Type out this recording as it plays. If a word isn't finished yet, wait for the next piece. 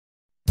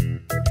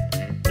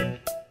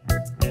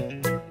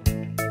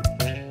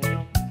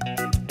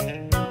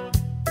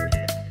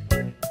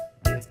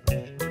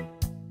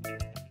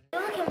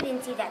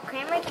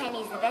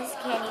best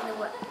candy in the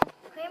world.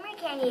 Creamer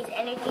candy is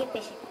energy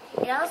efficient.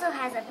 It also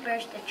has a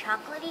burst of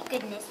chocolatey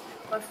goodness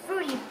or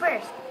fruity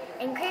burst.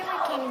 And Creamer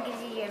candy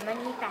gives you your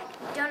money back.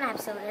 Don't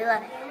absolutely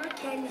love it. Creamer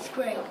candy is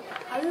great.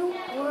 Are you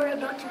worried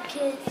about your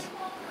kids?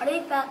 Are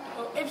they fat?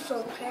 Well, if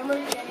so, Creamer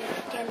candy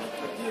is candy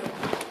for you.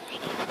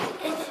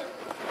 It's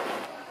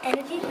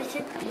energy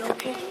efficient, no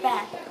kids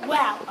fat.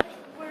 Wow, are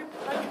you worried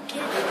about your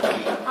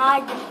kids?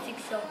 I didn't think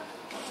so.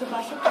 So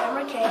buy some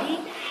Creamer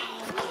candy.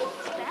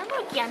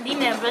 Creamer candy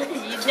never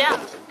lets you down.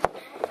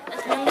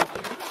 As long as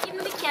you give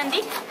me the candy,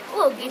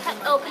 you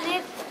can open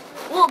it,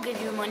 we'll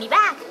give you money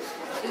back.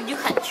 If you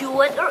can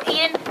chew it or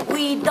eat it,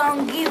 we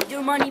don't give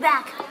your money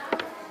back.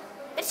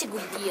 It's a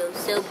good deal,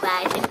 so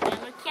buy some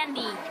Creamer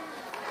candy.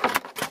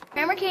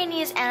 Creamer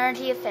candy is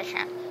energy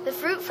efficient. The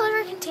fruit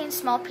flavor contains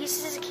small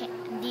pieces of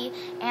candy,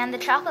 and the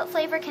chocolate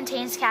flavor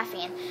contains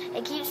caffeine.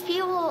 It keeps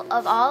people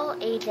of all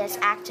ages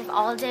active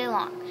all day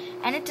long,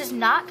 and it does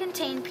not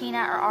contain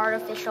peanut or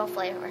artificial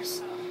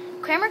flavors.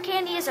 Creamer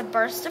candy is a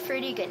burst of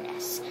fruity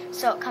goodness,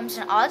 so it comes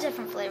in all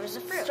different flavors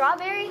of fruit.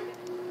 Strawberry,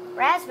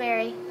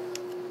 raspberry,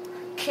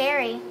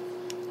 cherry,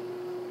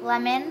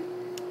 lemon,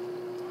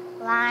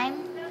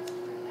 lime,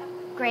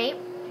 grape,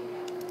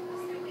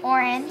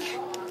 orange,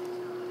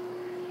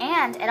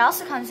 and it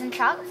also comes in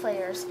chocolate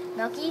flavors: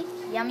 milky,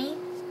 yummy,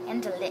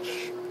 and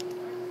delish.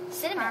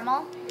 Cinnamon,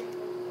 caramel,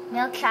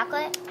 milk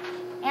chocolate,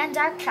 and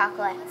dark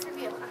chocolate.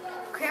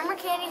 Creamer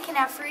candy can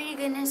have fruity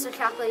goodness or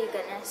chocolatey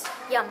goodness.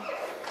 Yum.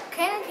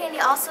 Creamer candy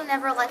also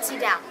never lets you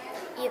down,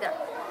 either.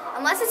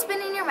 Unless it's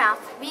been in your mouth,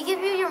 we give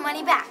you your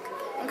money back.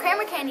 And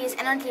Creamer candy is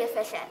energy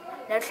efficient.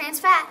 No trans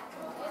fat.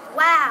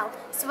 Wow.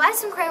 So buy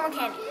some Creamer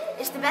candy.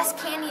 It's the best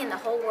candy in the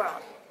whole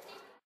world.